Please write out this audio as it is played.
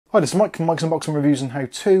Hi, this is Mike from Mike's Unboxing Reviews and How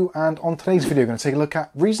To, and on today's video I'm going to take a look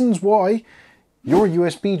at reasons why your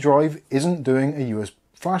USB drive isn't doing a USB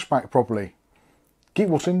flashback properly. Keep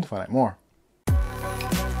watching to find out more.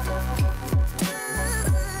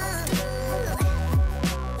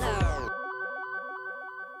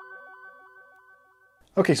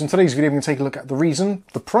 Okay, so in today's video I'm going to take a look at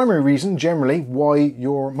the primary reason generally why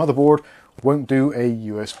your motherboard won't do a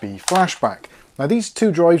USB flashback. Now these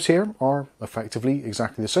two drives here are effectively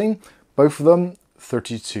exactly the same. Both of them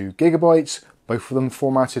 32 gigabytes, both of them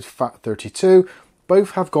formatted FAT32.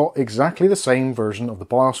 Both have got exactly the same version of the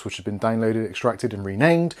BIOS which has been downloaded, extracted and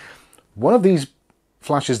renamed. One of these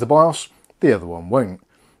flashes the BIOS, the other one won't.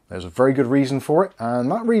 There's a very good reason for it, and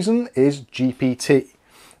that reason is GPT.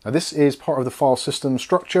 Now this is part of the file system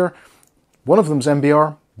structure. One of them's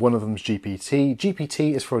MBR, one of them's GPT.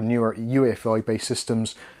 GPT is for newer UEFI based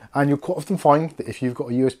systems, and you'll quite often find that if you've got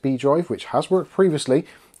a USB drive, which has worked previously,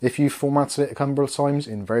 if you've formatted it a couple of times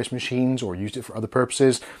in various machines or used it for other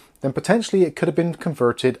purposes, then potentially it could have been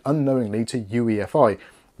converted unknowingly to UEFI,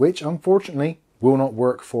 which unfortunately will not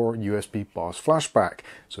work for USB BIOS flashback.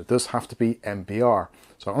 So it does have to be MBR.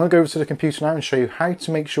 So I'm going to go over to the computer now and show you how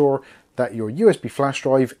to make sure that your USB flash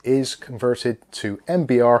drive is converted to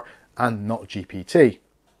MBR and not GPT.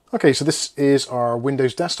 Okay, so this is our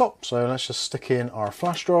Windows desktop. So let's just stick in our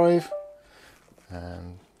flash drive.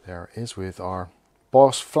 And there it is with our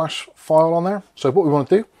BIOS flash file on there. So what we want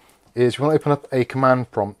to do is we want to open up a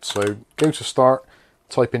command prompt. So go to start,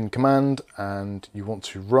 type in command, and you want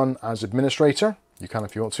to run as administrator. You can,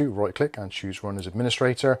 if you want to, right click and choose run as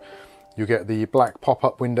administrator. You get the black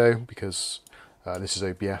pop-up window because this is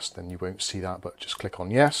OBS, then you won't see that, but just click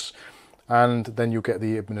on yes. And then you'll get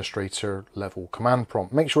the administrator level command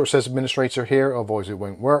prompt. Make sure it says administrator here, otherwise it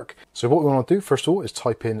won't work. So what we want to do first of all is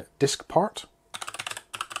type in DISKPART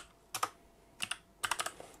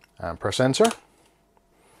and press enter.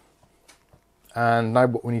 And now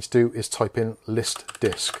what we need to do is type in list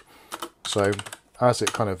disk. So as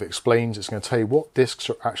it kind of explains, it's going to tell you what disks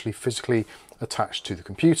are actually physically attached to the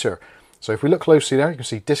computer. So if we look closely there, you can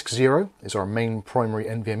see disk 0 is our main primary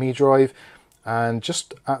NVMe drive. And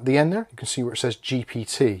just at the end there, you can see where it says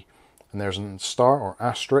GPT. And there's a star or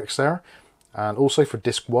asterisk there. And also for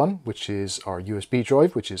disk 1, which is our USB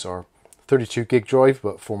drive, which is our 32 gig drive,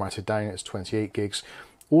 but formatted down as 28 gigs,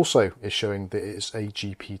 also is showing that it is a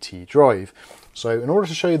GPT drive. So in order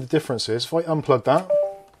to show you the differences, if I unplug that,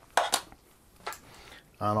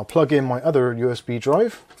 and I'll plug in my other USB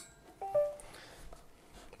drive,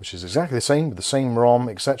 which is exactly the same with the same ROM,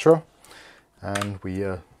 etc. And we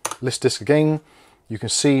list disk again. You can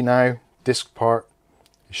see now DISKPART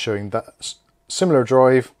is showing that similar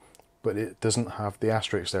drive, but it doesn't have the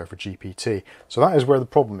asterisk there for GPT. So that is where the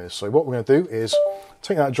problem is. So what we're going to do is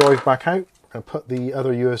take that drive back out and put the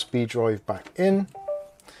other USB drive back in,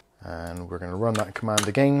 and we're going to run that command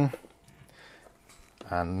again.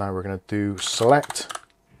 And now we're going to do select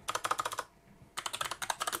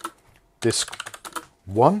disk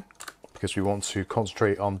 1 because we want to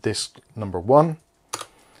concentrate on disk number 1.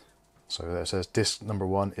 So there it says disk number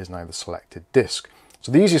 1 is now the selected disk.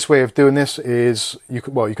 So the easiest way of doing this is you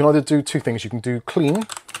can either do two things. You can do clean,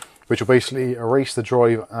 which will basically erase the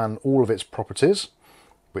drive and all of its properties,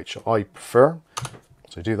 which I prefer.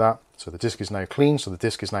 So do that. So the disk is now clean. So the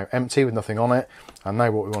disk is now empty with nothing on it. And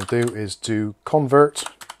now what we want to do is do convert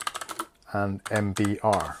and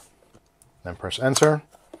MBR. Then press enter.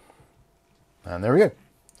 And there we go.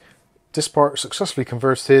 DISKPART successfully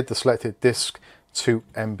converted the selected disk to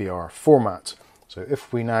MBR format. So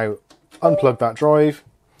if we now unplug that drive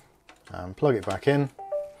and plug it back in,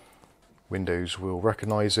 Windows will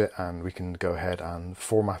recognize it and we can go ahead and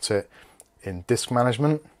format it in disk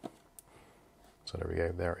management. So there we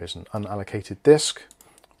go, there is an unallocated disk.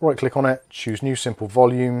 Right click on it, choose new simple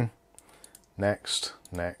volume, next,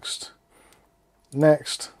 next,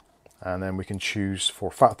 next, and then we can choose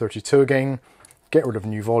for FAT32 again, get rid of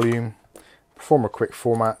new volume, perform a quick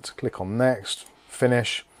format, click on next,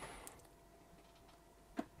 finish,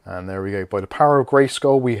 and there we go. By the power of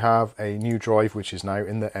Grayskull, we have a new drive which is now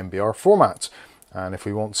in the MBR format. And if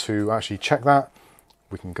we want to actually check that,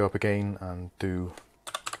 we can go up again and do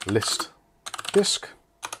list disk,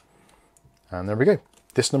 and there we go.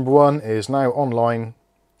 Disk number 1 is now online,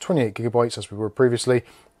 28 gigabytes as we were previously,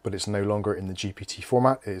 but it's no longer in the GPT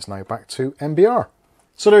format. It is now back to MBR.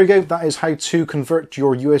 So there you go, that is how to convert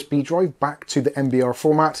your USB drive back to the MBR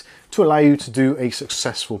format to allow you to do a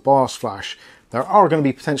successful BIOS flash. There are going to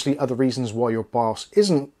be potentially other reasons why your BIOS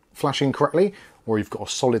isn't flashing correctly, or you've got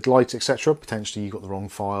a solid light, etc. Potentially you've got the wrong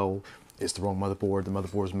file, it's the wrong motherboard, the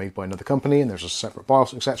motherboard is made by another company and there's a separate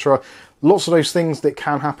BIOS, etc. Lots of those things that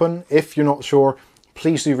can happen. If you're not sure,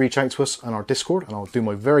 please do reach out to us on our Discord and I'll do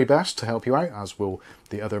my very best to help you out, as will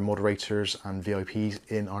the other moderators and VIPs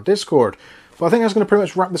in our Discord. But I think that's going to pretty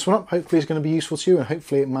much wrap this one up. Hopefully it's going to be useful to you and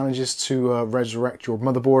hopefully it manages to resurrect your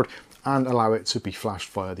motherboard and allow it to be flashed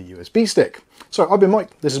via the USB stick. So I've been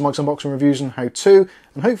Mike, this is Mike's Unboxing Reviews and How To,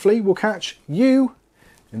 and hopefully we'll catch you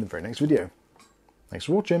in the very next video. Thanks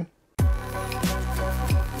for watching.